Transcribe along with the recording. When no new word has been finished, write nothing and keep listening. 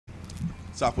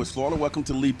Southwest Florida. Welcome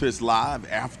to Lee Pitts Live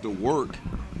After Work.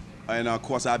 And of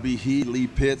course, I be he, Lee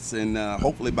Pitts, and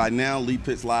hopefully by now, Lee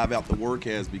Pitts Live After Work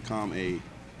has become a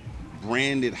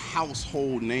branded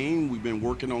household name. We've been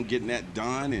working on getting that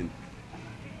done, and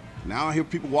now I hear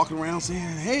people walking around saying,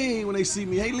 hey, when they see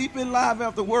me, hey, Lee Pitts Live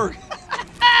After Work.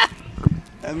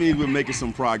 That means we're making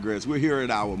some progress. We're here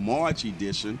at our March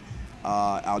edition.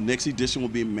 Our next edition will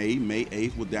be May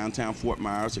 8th with downtown Fort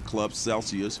Myers at Club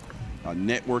Celsius, a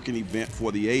networking event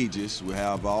for the ages. We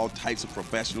have all types of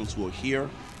professionals who are here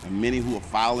and many who are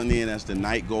filing in as the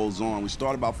night goes on. We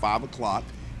start about 5 o'clock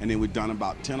and then we're done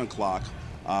about 10 o'clock.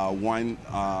 One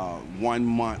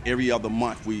month, every other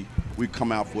month we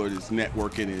come out for this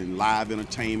networking and live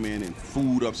entertainment and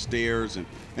food upstairs and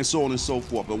so on and so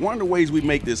forth. But one of the ways we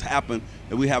make this happen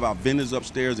is we have our vendors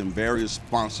upstairs and various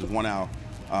sponsors. One of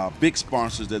our big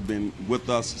sponsors that's been with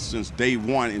us since day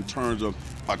one in terms of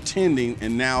attending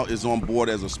and now is on board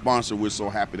as a sponsor we're so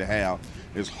happy to have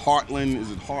is Heartland.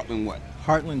 Is it Heartland what?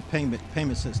 Heartland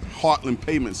Payment Systems. Heartland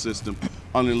Payment Systems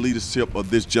under the leadership of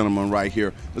this gentleman right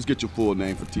here. Let's get your full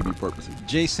name for TV purposes.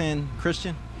 Jason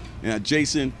Christian. Now,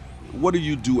 Jason, what do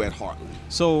you do at Heartland?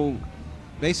 So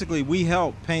basically we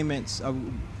help payments,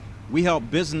 we help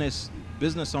business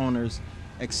owners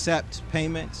accept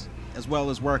payments as well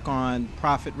as work on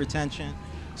profit retention.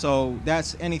 So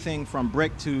that's anything from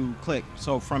brick to click.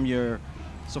 So from your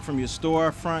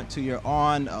storefront to your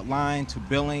online to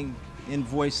billing,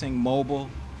 invoicing, mobile.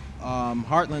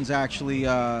 Heartland's actually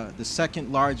the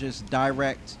second largest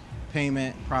direct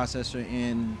payment processor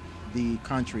in the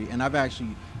country, and I've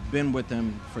actually been with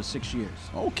them for 6 years.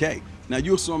 Okay. Now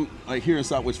you're here in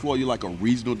Southwest Florida, you're like a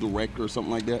regional director or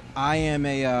something like that? I am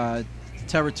a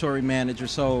territory manager,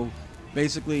 so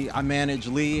basically I manage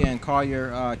Lee and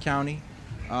Collier County.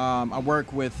 I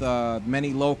work with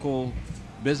many local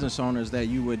business owners that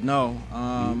you would know.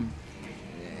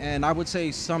 And I would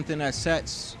say something that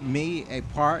sets me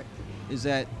apart is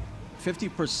that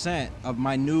 50% of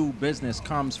my new business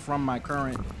comes from my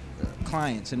current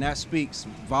clients, and that speaks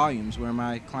volumes where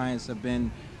my clients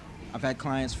I've had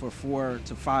clients for 4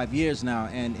 to 5 years now,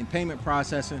 and in payment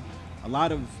processing, a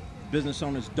lot of business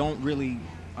owners don't really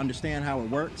understand how it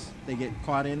works. They get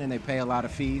caught in and they pay a lot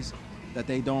of fees that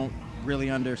they don't really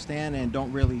understand and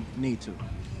don't really need to.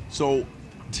 So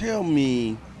tell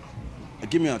me,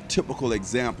 give me a typical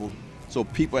example. So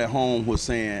people at home who are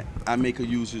saying, I may could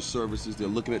use your services, they're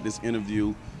looking at this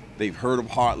interview, they've heard of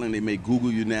Heartland, they may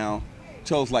Google you now.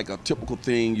 Tell us like a typical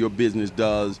thing your business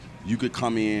does, you could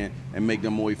come in and make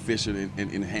them more efficient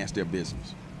and enhance their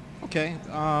business. Okay,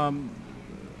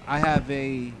 I have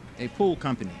a pool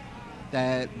company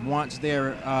that wants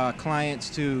their clients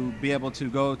to be able to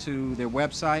go to their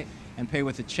website and pay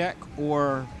with a check,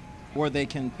 or they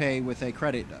can pay with a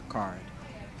credit card.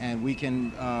 And we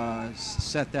can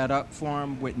set that up for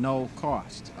them with no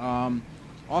cost.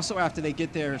 Also, after they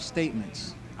get their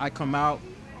statements, I come out,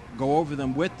 go over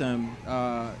them with them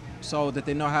so that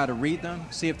they know how to read them,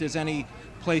 see if there's any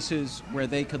places where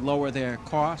they could lower their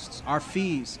costs. Our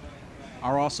fees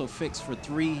are also fixed for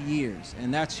 3 years,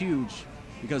 and that's huge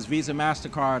because Visa,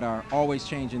 MasterCard are always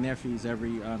changing their fees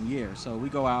every year. So we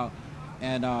go out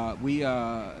and we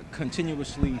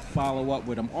continuously follow up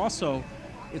with them. Also,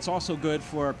 it's also good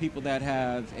for people that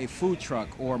have a food truck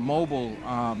or mobile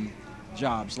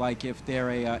jobs, like if they're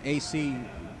a AC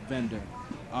vendor,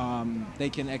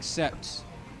 they can accept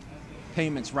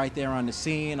payments right there on the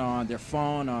scene, on their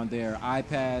phone, on their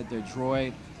iPad, their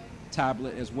Droid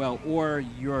tablet as well, or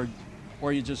your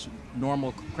just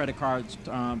normal credit cards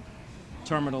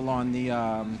terminal on the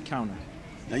counter.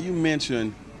 Now you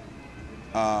mentioned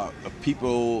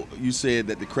people, you said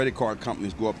that the credit card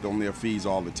companies go up on their fees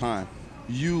all the time.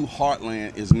 You,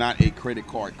 Heartland, is not a credit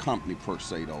card company per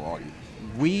se though, are you?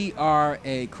 We are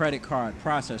a credit card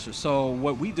processor. So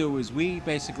what we do is we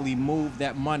basically move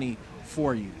that money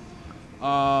for you.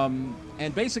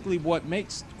 And basically what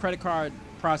makes credit card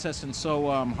processing so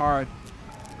hard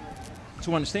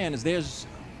to understand is there's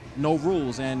no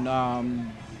rules,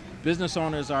 and business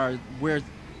owners we're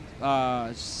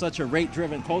such a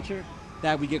rate-driven culture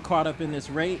that we get caught up in this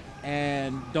rate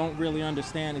and don't really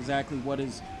understand exactly what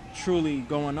is truly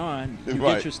going on. You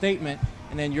Right. Get your statement,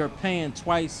 and then you're paying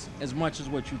twice as much as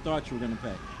what you thought you were going to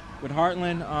pay. With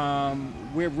Heartland,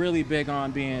 we're really big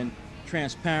on being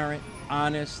transparent,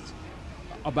 honest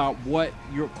about what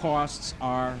your costs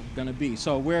are going to be.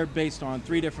 So we're based on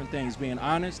 3 different things: being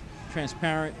honest,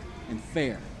 transparent, and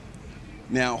fair.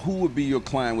 Now, who would be your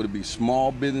client? Would it be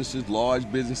small businesses, large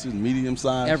businesses, medium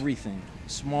size? Everything,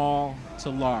 small to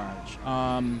large.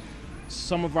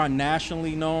 Some of our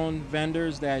nationally known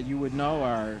vendors that you would know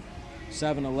are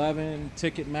 7-Eleven,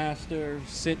 Ticketmaster,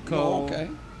 Citco, Oh, okay.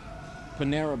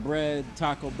 Panera Bread,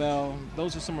 Taco Bell.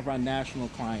 Those are some of our national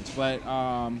clients. But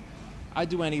I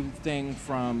do anything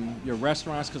from your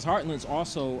restaurants, because Heartland's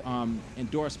also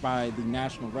endorsed by the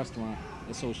National Restaurant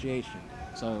Association.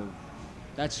 So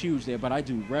that's huge there. But I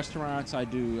do restaurants, I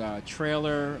do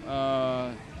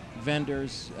trailer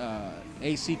vendors,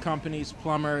 AC companies,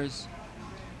 plumbers,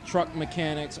 truck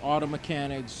mechanics, auto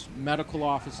mechanics, medical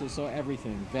offices, so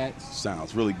everything, vets.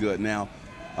 Sounds really good. Now,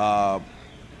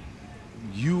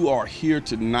 you are here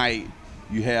tonight.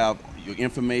 You have your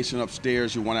information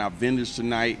upstairs. You're one of our vendors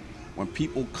tonight. When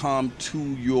people come to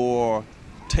your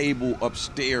table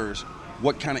upstairs,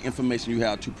 what kind of information you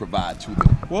have to provide to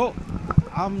them? Well,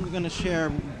 I'm going to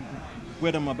share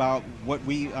with them about what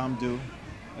we do.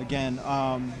 Again,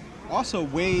 also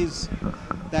ways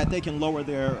that they can lower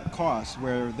their costs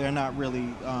where they're not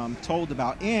really told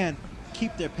about, and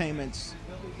keep their payments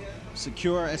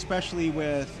secure, especially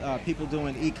with people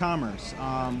doing e-commerce.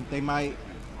 They might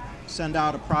send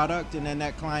out a product and then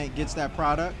that client gets that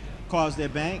product, calls their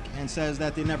bank and says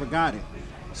that they never got it.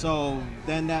 So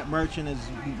then that merchant is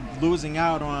losing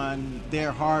out on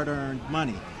their hard-earned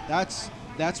money. That's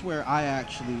where I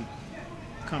actually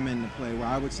come into play, where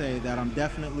I would say that I'm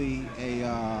definitely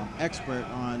a expert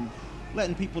on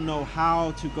letting people know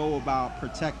how to go about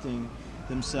protecting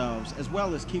themselves as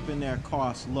well as keeping their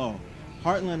costs low.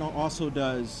 Heartland also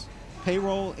does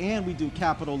payroll, and we do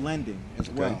capital lending as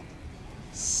well.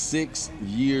 6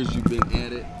 years you've been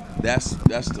at it. That's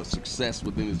the success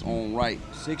within its own right.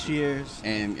 6 years.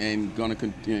 And going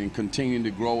to continue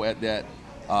to grow at that.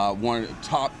 One of the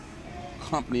top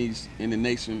companies in the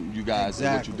nation, you guys,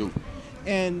 Exactly. is what you do.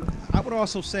 And I would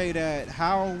also say that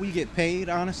how we get paid,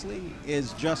 honestly,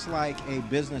 is just like a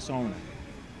business owner.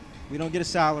 We don't get a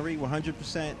salary,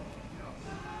 100%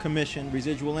 commission,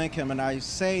 residual income, and I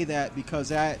say that because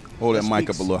that... Hold that mic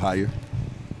up a little higher.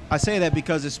 I say that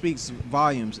because it speaks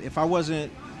volumes. If I wasn't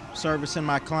servicing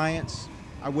my clients,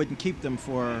 I wouldn't keep them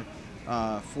for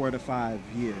 4 to 5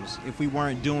 years if we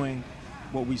weren't doing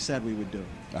what we said we would do.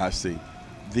 I see.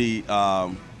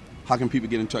 How can people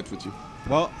get in touch with you?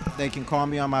 Well, they can call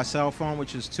me on my cell phone,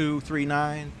 which is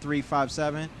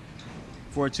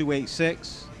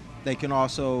 239-357-4286. They can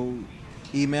also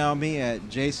email me at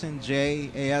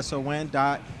jason.christian,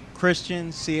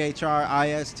 CHRISTIAN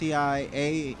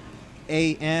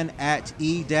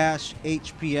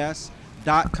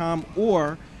 @e-hps.com,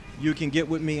 or you can get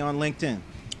with me on LinkedIn.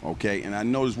 Okay, and I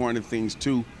noticed one of the things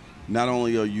too, not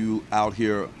only are you out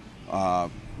here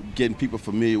getting people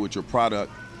familiar with your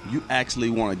product, you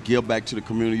actually want to give back to the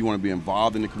community. You want to be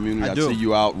involved in the community. I do. See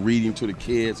you out reading to the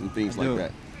kids and things like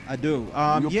that. I do.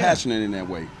 You're passionate in that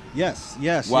way. Yes.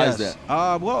 Why is that?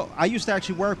 Well, I used to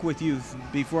actually work with youth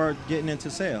before getting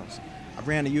into sales. I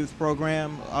ran a youth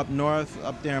program up north,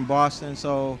 up there in Boston.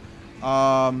 So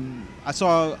I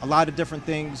saw a lot of different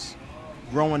things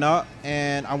growing up,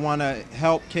 and I want to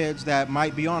help kids that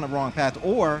might be on a wrong path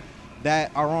or that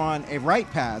are on a right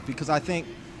path, because I think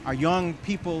our young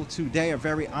people today are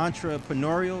very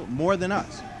entrepreneurial, more than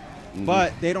us. Mm-hmm.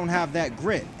 But they don't have that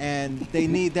grit, and they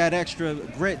need that extra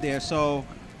grit there. So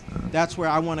that's where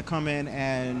I want to come in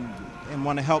and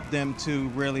want to help them to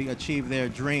really achieve their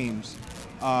dreams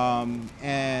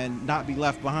and not be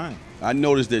left behind. I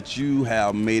noticed that you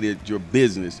have made it your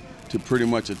business to pretty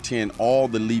much attend all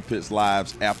the Lee Pitts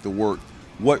Lives after work.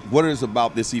 What is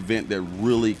about this event that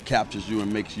really captures you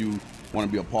and makes you want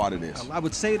to be a part of this? I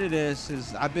would say to this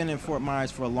is I've been in Fort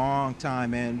Myers for a long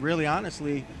time, and really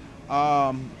honestly,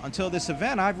 until this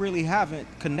event, I really haven't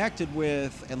connected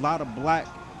with a lot of black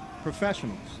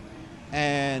professionals.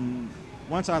 And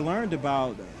once I learned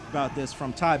about this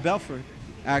from Ty Belford,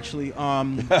 actually,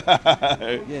 Feels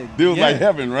like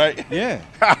heaven, right? Yeah.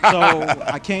 So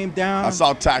I came down. I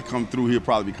saw Ty come through. He'll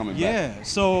probably be coming back. Yeah.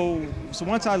 So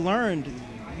once I learned,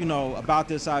 about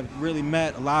this, I've really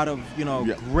met a lot of,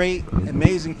 great,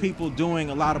 amazing people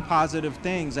doing a lot of positive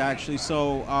things, actually.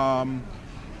 So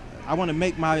I want to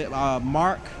make my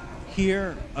mark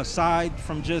here, aside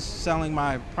from just selling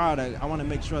my product. I want to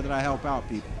make sure that I help out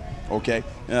people. Okay.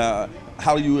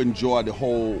 How do you enjoy the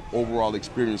whole overall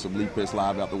experience of Lee Pitts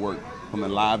Live after work? From the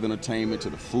live entertainment to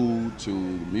the food to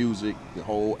the music, the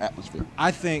whole atmosphere.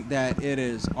 I think that it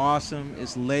is awesome.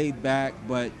 It's laid back,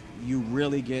 but you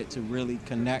really get to really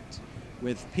connect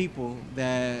with people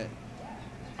that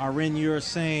are in your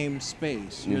same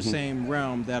space, your same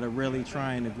realm, that are really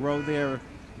trying to grow their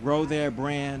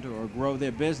brand or grow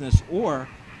their business, or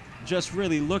just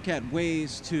really look at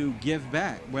ways to give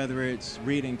back, whether it's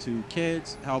reading to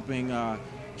kids, helping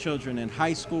children in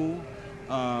high school,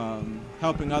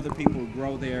 helping other people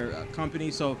grow their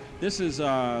company. So this is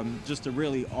just a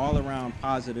really all-around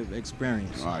positive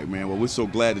experience. All right, man. Well, we're so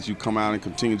glad that you come out and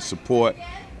continue to support,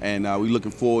 and we're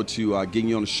looking forward to getting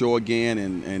you on the show again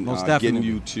and getting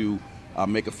you to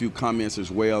make a few comments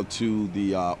as well to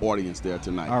the audience there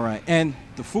tonight. All right, and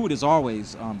the food is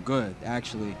always good,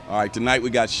 actually. All right, tonight we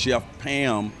got Chef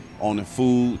Pam on the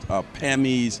food,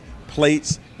 Pammy's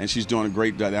Plates, and she's doing a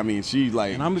great job. I mean, she's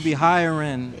like... And I'm going to be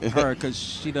hiring her because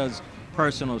she does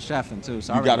personal chefing, too.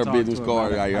 So you got her business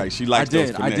card. Right. She likes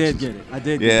those connections. I did get it. I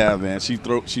did get it. Man.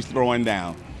 She's throwing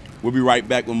down. We'll be right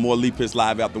back with more Lee Pitts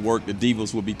Live after work. The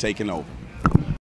Divas will be taking over.